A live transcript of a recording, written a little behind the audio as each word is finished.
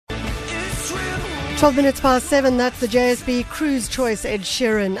12 minutes past 7, that's the JSB Cruise Choice, Ed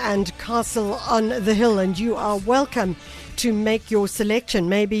Sheeran and Castle on the Hill, and you are welcome to make your selection.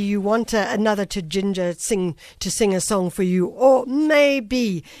 Maybe you want another to Ginger sing a song for you, or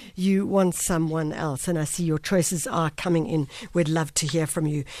maybe you want someone else, and I see your choices are coming in. We'd love to hear from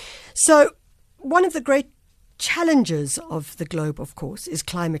you. So one of the great challenges of the globe, of course, is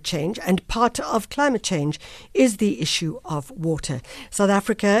climate change, and part of climate change is the issue of water. South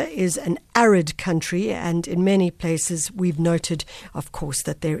Africa is an arid country, and in many places we've noted, of course,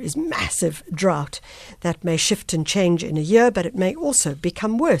 that there is massive drought that may shift and change in a year, but it may also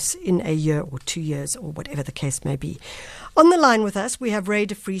become worse in a year or 2 years, or whatever the case may be. On the line with us, we have Ray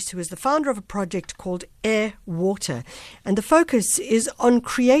de Vries, who is the founder of a project called Air Water, and the focus is on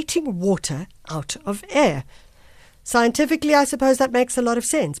creating water out of air. Scientifically, I suppose that makes a lot of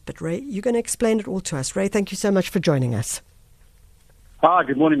sense. But Ray, you're going to explain it all to us. Ray, thank you so much for joining us. Hi,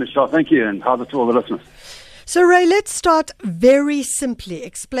 good morning, Michelle. Thank you, and how's it to all the listeners? So, Ray, let's start very simply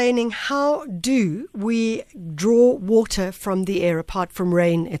explaining how do we draw water from the air, apart from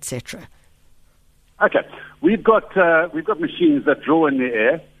rain, etc. Okay, we've got machines that draw in the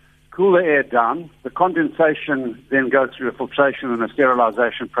air, cool the air down. The condensation then goes through a filtration and a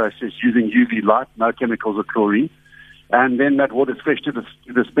sterilization process using UV light, no chemicals or chlorine. And then that water is fresh to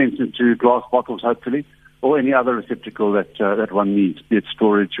dispense into glass bottles, hopefully, or any other receptacle that one needs, be it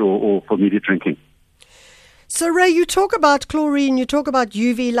storage or for immediate drinking. So, Ray, you talk about chlorine, you talk about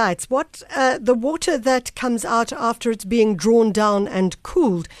UV lights. What the water that comes out after it's being drawn down and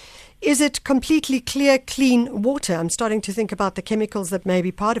cooled, is it completely clear, clean water? I'm starting to think about the chemicals that may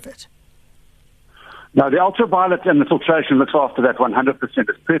be part of it. No, the ultraviolet and the filtration looks after that 100%.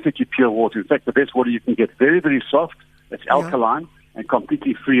 It's perfectly pure water. In fact, the best water you can get, very, very soft. It's alkaline and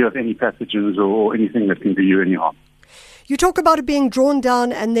completely free of any pathogens or anything that can do you any harm. You talk about it being drawn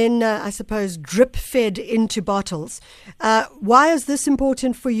down and then, I suppose, drip-fed into bottles. Why is this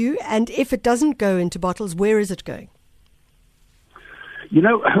important for you? And if it doesn't go into bottles, where is it going? You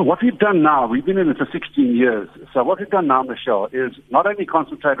know, what we've done now, we've been in it for 16 years. So what we've done now, Michelle, is not only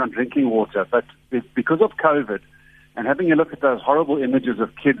concentrate on drinking water, but because of COVID and having a look at those horrible images of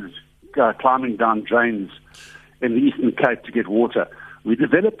kids climbing down drains in the Eastern Cape to get water, we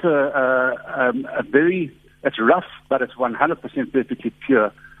developed a very, it's rough, but it's 100% perfectly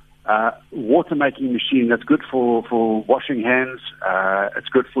pure water-making machine that's good for washing hands. It's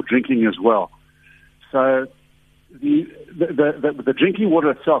good for drinking as well. So the drinking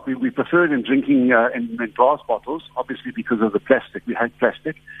water itself, we prefer it in drinking in glass bottles, obviously because of the plastic. We hate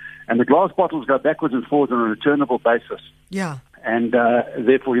plastic. And the glass bottles go backwards and forwards on a returnable basis. Yeah. And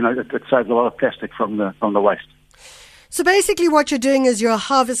therefore, you know, it saves a lot of plastic from the waste. So basically what you're doing is you're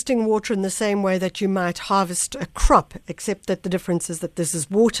harvesting water in the same way that you might harvest a crop, except that the difference is that this is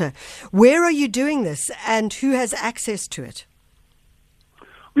water. Where are you doing this, and who has access to it?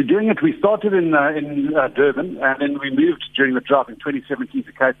 We're doing it. We started in Durban, and then we moved during the drought in 2017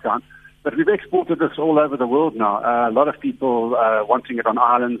 to Cape Town. But we've exported this all over the world now. A lot of people wanting it on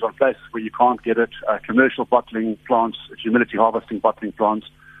islands, on places where you can't get it, commercial bottling plants, humidity harvesting bottling plants,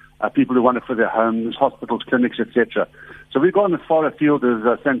 people who want it for their homes, hospitals, clinics, etc. So we've gone as far afield as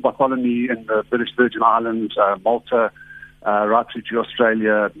St. Bartholomew in the British Virgin Islands, Malta, right through to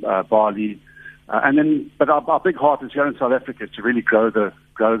Australia, Bali. But our big heart is here in South Africa to really grow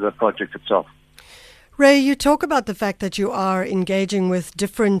the project itself. Ray, you talk about the fact that you are engaging with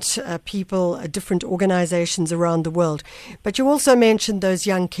different people, different organizations around the world, but you also mentioned those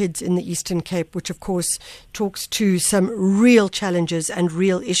young kids in the Eastern Cape, which of course talks to some real challenges and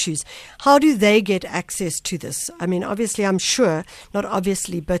real issues. How do they get access to this? I mean, obviously, I'm sure, not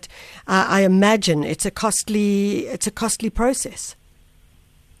obviously, but I imagine it's a costly process.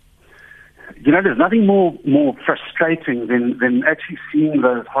 You know, there's nothing more frustrating than actually seeing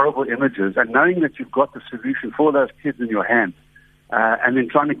those horrible images and knowing that you've got the solution for those kids in your hand, and then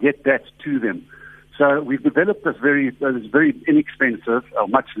trying to get that to them. So we've developed this very inexpensive, or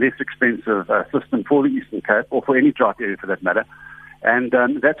much less expensive system for the Eastern Cape, or for any drought area for that matter, and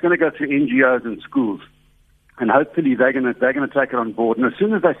that's going to go to NGOs and schools, and hopefully they're going to take it on board. And as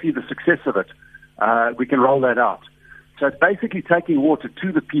soon as they see the success of it, we can roll that out. So it's basically taking water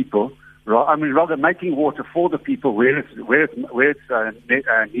to the people. Rather making water for the people where it's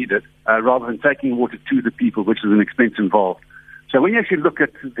needed, rather than taking water to the people, which is an expense involved. So when you actually look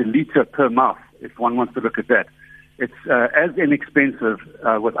at the litre per mouth, if one wants to look at that, it's as inexpensive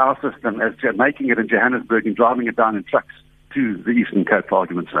with our system as making it in Johannesburg and driving it down in trucks to the Eastern Cape, for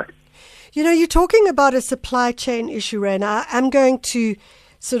argument's sake. You know, you're talking about a supply chain issue, Ray, and I'm going to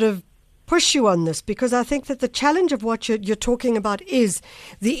sort of push you on this, because I think that the challenge of what you're talking about is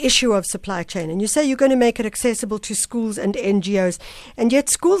the issue of supply chain. And you say you're going to make it accessible to schools and NGOs, and yet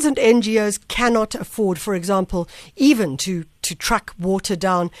schools and NGOs cannot afford, for example, even to truck water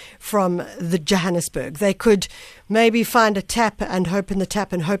down from the Johannesburg. They could maybe find a tap and hope in the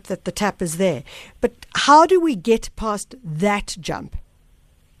tap and hope that the tap is there. But how do we get past that jump?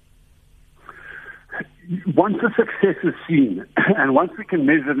 Once the success is seen, and once we can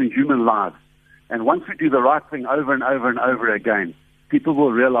measure it in human lives, and once we do the right thing over and over and over again, people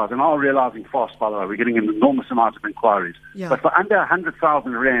will realize, and are realizing fast, by the way, we're getting an enormous amount of inquiries. Yeah. But for under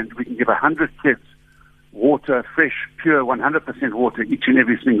 100,000 Rand, we can give 100 kids water, fresh, pure, 100% water each and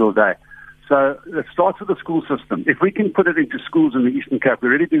every single day. So it starts with the school system. If we can put it into schools in the Eastern Cape, we're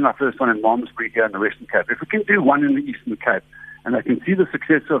already doing our first one in Malmesbury here in the Western Cape. If we can do one in the Eastern Cape, and they can see the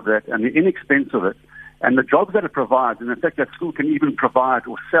success of that and the inexpense of it, and the jobs that it provides, and in fact that school can even provide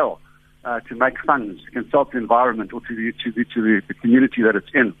or sell to make funds, to consult the environment or to the community that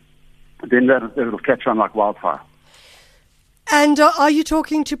it's in, then it'll catch on like wildfire. And are you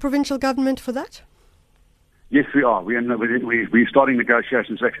talking to provincial government for that? Yes, we are. We're starting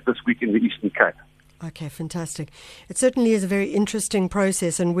negotiations actually this week in the Eastern Cape. Okay, fantastic. It certainly is a very interesting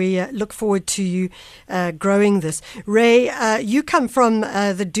process, and we look forward to you growing this. Ray, you come from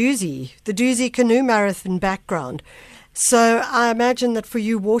the Duzi Canoe Marathon background. So I imagine that for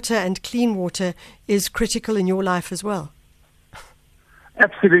you, water and clean water is critical in your life as well.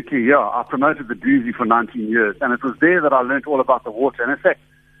 Absolutely, yeah. I promoted the Duzi for 19 years, and it was there that I learned all about the water. And in fact,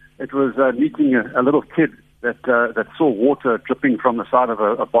 it was meeting a little kid that saw water dripping from the side of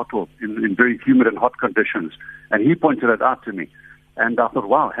a bottle in very humid and hot conditions. And he pointed it out to me. And I thought,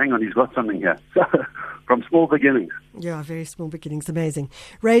 wow, hang on, he's got something here. So, from small beginnings. Yeah, very small beginnings. Amazing.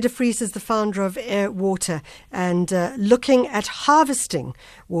 Ray de Vries is the founder of Air Water, and looking at harvesting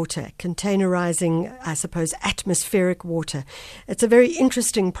water, containerizing, I suppose, atmospheric water. It's a very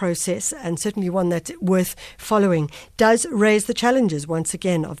interesting process, and certainly one that's worth following. Does raise the challenges, once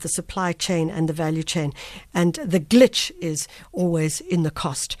again, of the supply chain and the value chain. And the glitch is always in the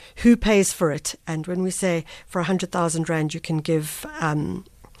cost. Who pays for it? And when we say for 100,000 Rand, you can give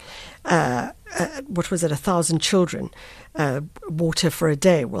 1,000 children water for a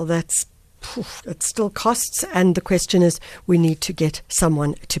day. Well, it still costs, and the question is, we need to get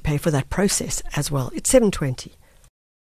someone to pay for that process as well. It's 7:20.